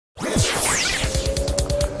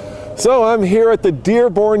So I'm here at the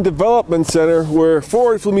Dearborn Development Center where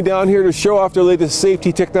Ford flew me down here to show off their latest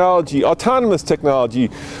safety technology, autonomous technology.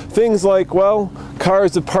 Things like, well,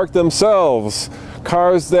 cars that park themselves,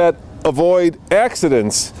 cars that avoid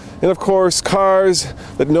accidents, and of course cars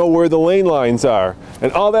that know where the lane lines are.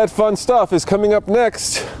 And all that fun stuff is coming up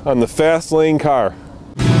next on the Fast Lane Car.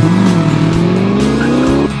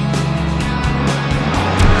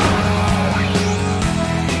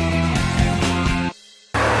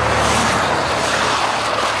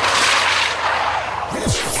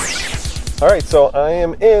 All right, so I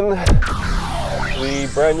am in the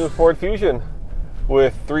brand new Ford Fusion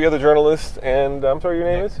with 3 other journalists, and I'm sorry,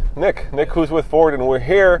 your name is? Nick, who's with Ford, and we're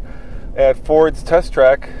here at Ford's test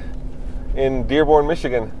track in Dearborn,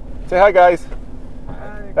 Michigan. Say hi, guys.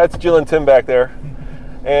 Hi. That's Jill and Tim back there.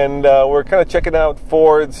 And we're kind of checking out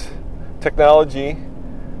Ford's technology,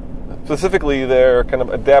 specifically their kind of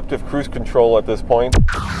adaptive cruise control at this point.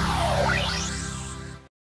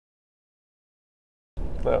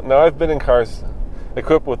 Now I've been in cars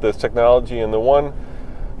equipped with this technology, and the one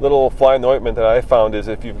little fly in the ointment that I found is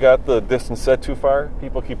if you've got the distance set too far,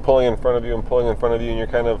 people keep pulling in front of you and pulling in front of you, and you're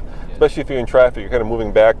kind of, especially if you're in traffic, you're kind of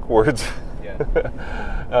moving backwards.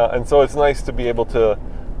 And so it's nice to be able to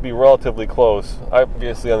be relatively close.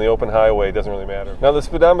 Obviously on the open highway it doesn't really matter. Now the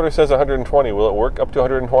speedometer says 120. Will it work up to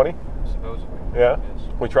 120? Supposedly. Yeah? Yes.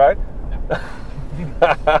 We tried? No.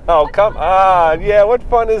 Oh, come on. Yeah, what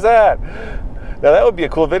fun is that? Now that would be a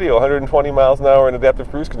cool video, 120 miles an hour in adaptive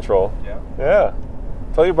cruise control. Yeah. Yeah.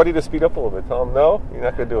 Tell your buddy to speed up a little bit. Tell him, no, you're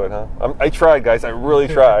not going to do it, huh? I tried, guys. I really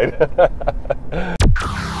tried. I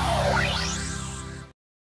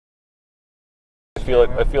feel it.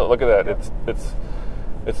 Look at that.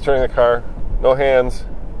 It's turning the car. No hands.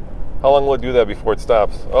 How long will it do that before it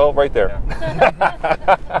stops? Oh, right there.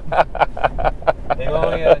 Yeah. They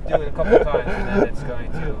only do it a couple of times, and then it's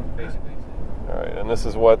going to basically. All right, and this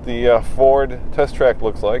is what the Ford test track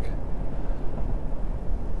looks like.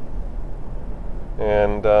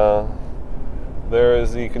 And there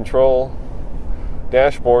is the control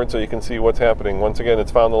dashboard, so you can see what's happening. Once again,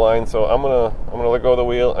 it's found the line, so I'm gonna let go of the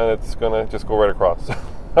wheel, and it's gonna just go right across. All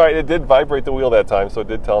right, it did vibrate the wheel that time, so it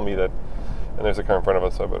did tell me that. And there's a car in front of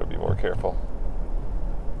us, so I better be more careful.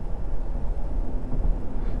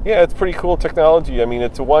 Yeah, it's pretty cool technology. I mean,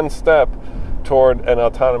 it's one step toward an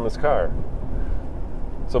autonomous car.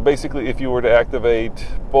 So basically, if you were to activate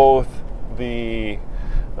both the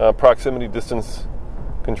proximity distance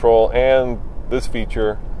control and this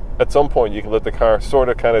feature, at some point you can let the car sort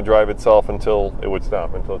of kind of drive itself until it would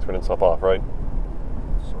stop, until it turned itself off, right?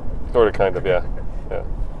 Sort of, kind of, yeah. Yeah.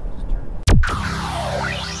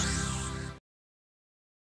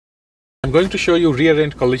 I'm going to show you rear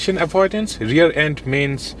end collision avoidance. Rear end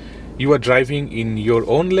means you are driving in your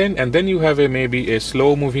own lane, and then you have maybe a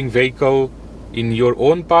slow moving vehicle in your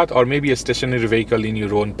own path, or maybe a stationary vehicle in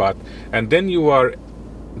your own path, and then you are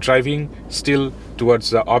driving still towards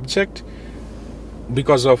the object.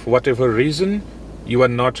 Because of whatever reason, you are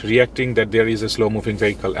not reacting that there is a slow moving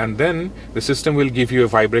vehicle, and then the system will give you a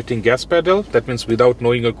vibrating gas pedal. That means without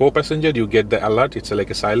knowing a co-passenger, you get the alert. It's like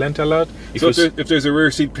a silent alert. So if there's a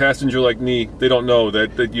rear seat passenger like me, they don't know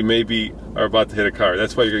that you maybe are about to hit a car.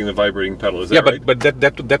 That's why you're getting the vibrating pedal. Is that right? But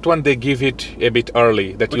that one they give it a bit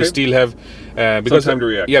early. That you still have because some time to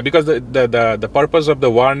react. Yeah, because the purpose of the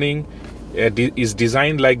warning is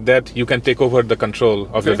designed like that you can take over the control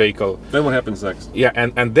of the vehicle. Then what happens next? Yeah,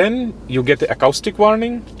 and then you get the acoustic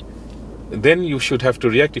warning. Then you should have to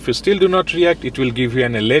react. If you still do not react, it will give you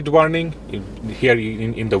an LED warning here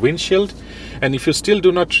in the windshield. And if you still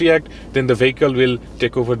do not react, then the vehicle will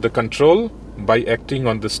take over the control by acting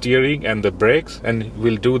on the steering and the brakes, and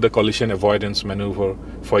will do the collision avoidance maneuver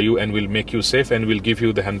for you, and will make you safe, and will give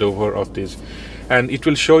you the handover of this. And it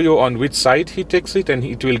will show you on which side he takes it, and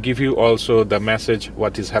it will give you also the message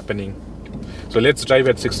what is happening. So let's drive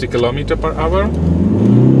at 60 km/h.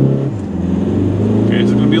 Okay, so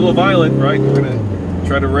it's going to be a little violent, right? We're going to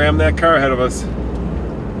try to ram that car ahead of us.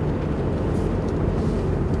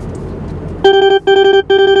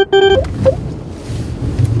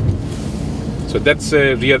 So that's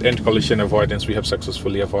a rear end collision avoidance we have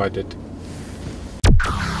successfully avoided.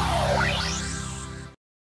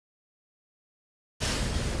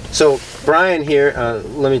 So Brian here,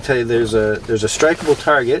 let me tell you, there's a strikeable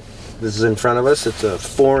target. This is in front of us. It's a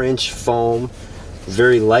 4-inch foam,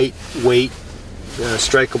 very lightweight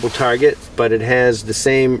strikeable target, but it has the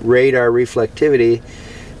same radar reflectivity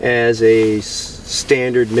as a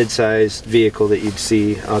standard mid-sized vehicle that you'd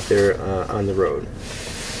see out there on the road.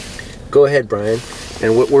 Go ahead, Brian.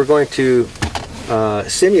 And what we're going to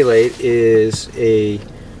simulate is a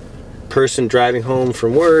person driving home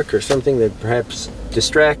from work or something that perhaps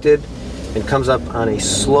distracted and comes up on a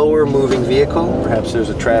slower moving vehicle, perhaps there's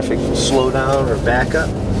a traffic slowdown or backup,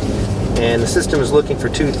 and the system is looking for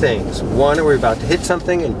two things. One, are we about to hit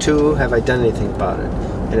something? And two, have I done anything about it?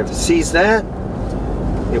 And if it sees that,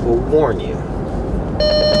 it will warn you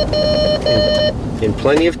in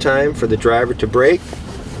plenty of time for the driver to brake,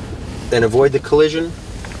 then avoid the collision,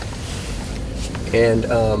 and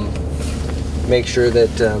make sure that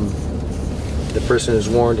the person is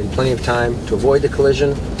warned in plenty of time to avoid the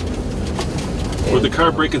collision. Would the car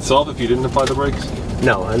brake itself if you didn't apply the brakes?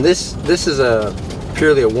 No, and this is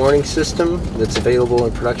purely a warning system that's available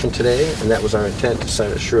in production today, and that was our intent, to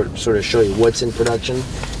sort of show you what's in production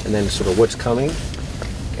and then sort of what's coming.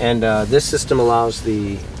 And this system allows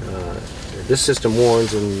this system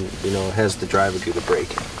warns and has the driver do the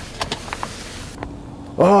braking.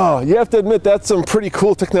 Oh, you have to admit that's some pretty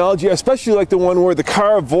cool technology. I especially like the one where the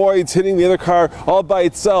car avoids hitting the other car all by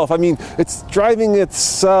itself. I mean, it's driving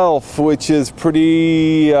itself, which is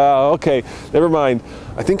pretty, okay, never mind.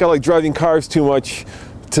 I think I like driving cars too much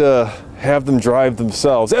to have them drive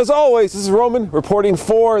themselves. As always, this is Roman reporting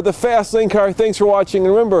for the Fast Lane Car. Thanks for watching,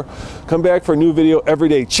 and remember, come back for a new video every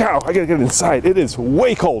day. Ciao, I gotta get inside. It is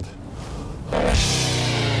way cold.